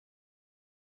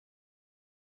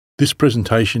This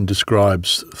presentation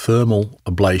describes thermal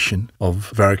ablation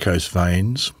of varicose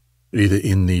veins, either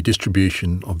in the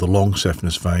distribution of the long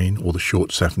saphenous vein or the short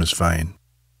saphenous vein.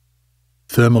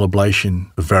 Thermal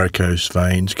ablation of varicose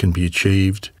veins can be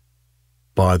achieved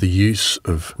by the use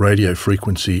of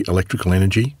radiofrequency electrical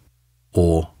energy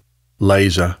or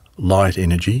laser light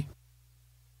energy,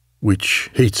 which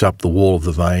heats up the wall of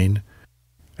the vein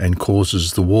and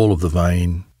causes the wall of the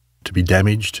vein to be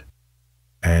damaged,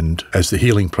 and as the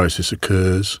healing process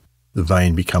occurs, the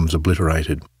vein becomes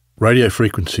obliterated.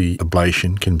 Radiofrequency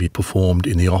ablation can be performed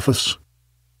in the office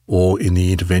or in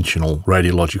the interventional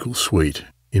radiological suite.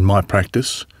 In my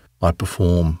practice, I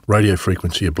perform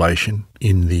radiofrequency ablation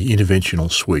in the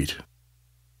interventional suite.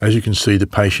 As you can see, the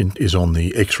patient is on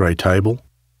the X-ray table.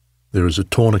 There is a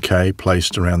tourniquet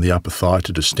placed around the upper thigh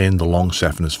to distend the long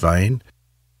saphenous vein,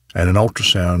 and an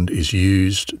ultrasound is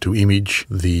used to image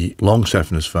the long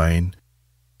saphenous vein,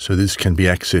 so this can be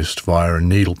accessed via a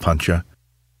needle puncher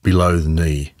below the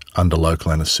knee under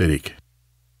local anaesthetic.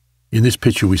 In this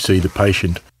picture we see the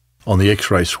patient on the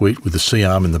X-ray suite with the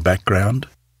C-arm in the background.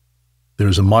 There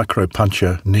is a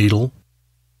micro-puncher needle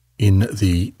in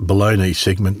the below knee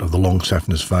segment of the long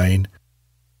saphenous vein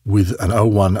with an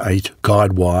 018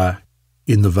 guide wire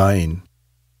in the vein.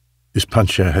 This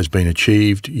puncture has been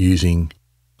achieved using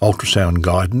ultrasound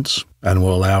guidance and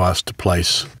will allow us to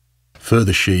place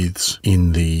further sheaths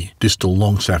in the distal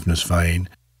long saphenous vein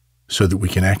so that we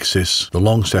can access the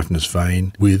long saphenous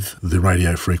vein with the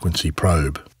radiofrequency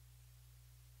probe.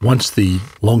 Once the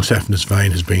long saphenous vein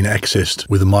has been accessed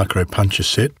with a micro-puncher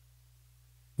set,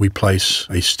 we place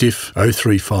a stiff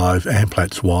 035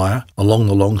 Amplatz wire along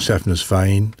the long saphenous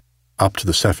vein up to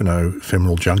the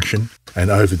saphenofemoral junction,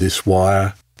 and over this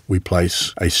wire we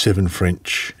place a 7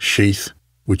 French sheath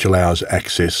which allows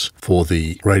access for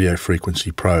the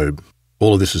radiofrequency probe.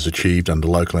 All of this is achieved under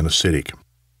local anaesthetic.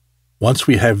 Once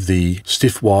we have the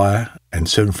stiff wire and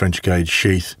 7 French gauge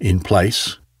sheath in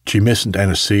place, tumescent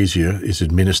anaesthesia is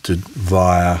administered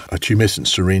via a tumescent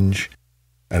syringe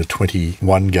and a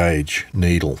 21 gauge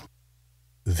needle.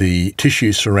 The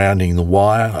tissue surrounding the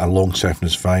wire, a long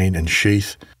saphenous vein and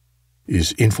sheath,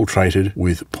 is infiltrated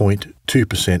with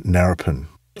 0.2% narrated.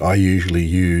 I usually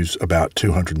use about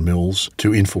 200 mils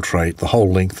to infiltrate the whole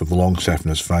length of the long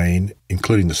saphenous vein,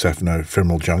 including the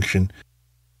saphenofemoral junction,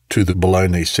 to the below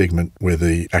knee segment where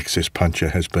the access puncture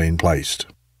has been placed.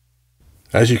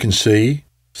 As you can see,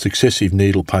 successive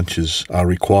needle punches are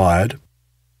required,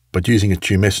 but using a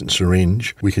tumescent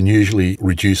syringe, we can usually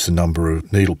reduce the number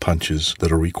of needle punches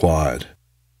that are required.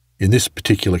 In this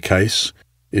particular case,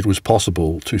 it was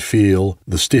possible to feel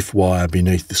the stiff wire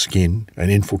beneath the skin and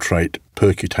infiltrate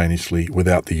percutaneously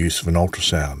without the use of an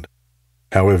ultrasound.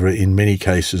 However, in many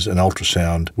cases, an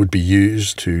ultrasound would be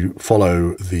used to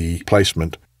follow the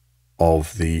placement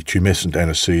of the tumescent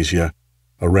anaesthesia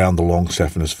around the long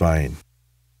saphenous vein.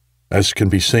 As can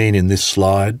be seen in this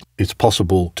slide, it's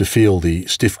possible to feel the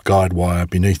stiff guide wire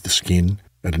beneath the skin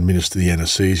and administer the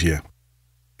anaesthesia.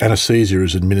 Anaesthesia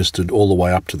is administered all the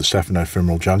way up to the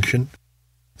saphenofemoral junction.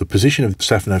 The position of the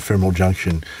saphenofemoral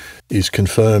junction is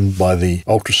confirmed by the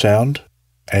ultrasound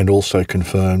and also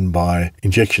confirmed by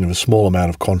injection of a small amount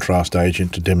of contrast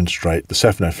agent to demonstrate the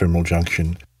saphenofemoral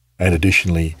junction, and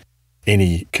additionally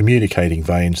any communicating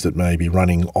veins that may be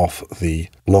running off the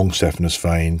long saphenous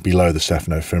vein below the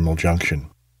saphenofemoral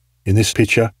junction. In this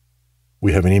picture,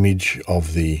 we have an image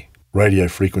of the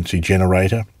radiofrequency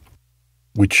generator,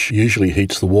 which usually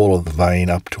heats the wall of the vein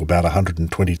up to about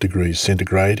 120 degrees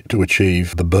centigrade to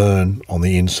achieve the burn on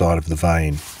the inside of the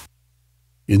vein.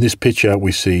 In this picture,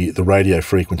 we see the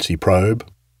radiofrequency probe.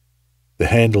 The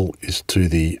handle is to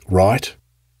the right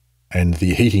and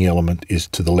the heating element is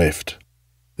to the left.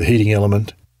 The heating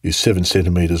element is 7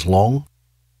 centimeters long,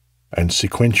 and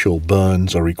sequential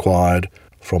burns are required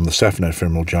from the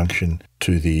saphenofemoral junction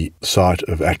to the site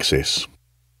of access.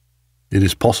 It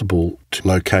is possible to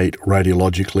locate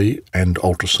radiologically and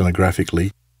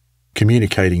ultrasonographically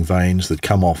communicating veins that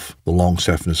come off the long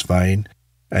saphenous vein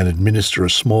and administer a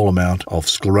small amount of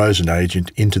sclerosing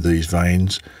agent into these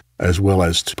veins, as well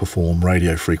as to perform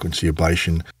radiofrequency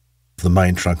ablation of the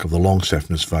main trunk of the long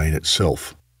saphenous vein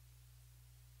itself.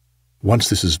 Once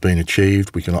this has been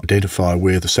achieved, we can identify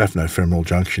where the saphenofemoral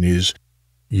junction is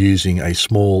using a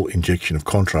small injection of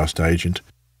contrast agent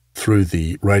through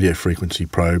the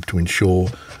radiofrequency probe to ensure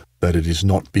that it is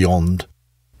not beyond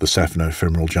the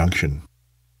saphenofemoral junction.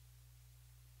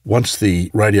 Once the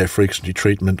radiofrequency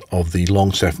treatment of the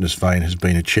long saphenous vein has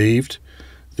been achieved,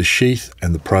 the sheath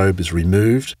and the probe is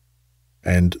removed,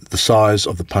 and the size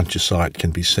of the puncture site can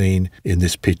be seen in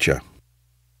this picture.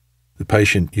 The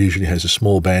patient usually has a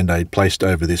small band-aid placed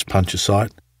over this puncture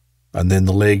site, and then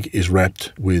the leg is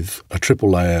wrapped with a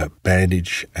triple layer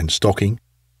bandage and stocking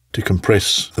to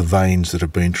compress the veins that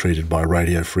have been treated by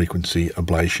radiofrequency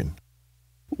ablation.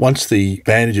 Once the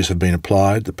bandages have been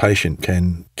applied, the patient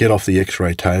can get off the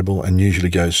X-ray table and usually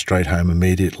goes straight home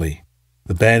immediately.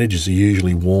 The bandages are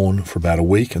usually worn for about a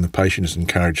week, and the patient is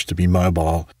encouraged to be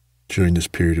mobile during this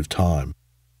period of time.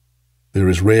 There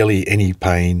is rarely any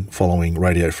pain following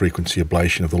radiofrequency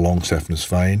ablation of the long saphenous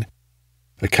vein.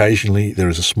 Occasionally there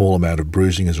is a small amount of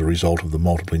bruising as a result of the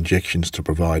multiple injections to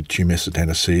provide tumescent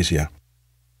anesthesia.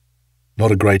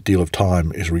 Not a great deal of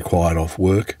time is required off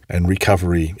work, and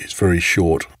recovery is very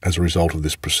short as a result of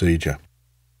this procedure.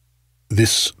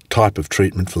 This type of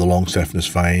treatment for the long saphenous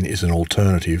vein is an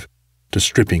alternative to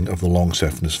stripping of the long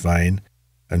saphenous vein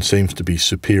and seems to be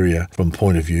superior from the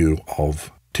point of view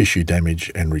of tissue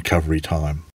damage and recovery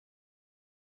time.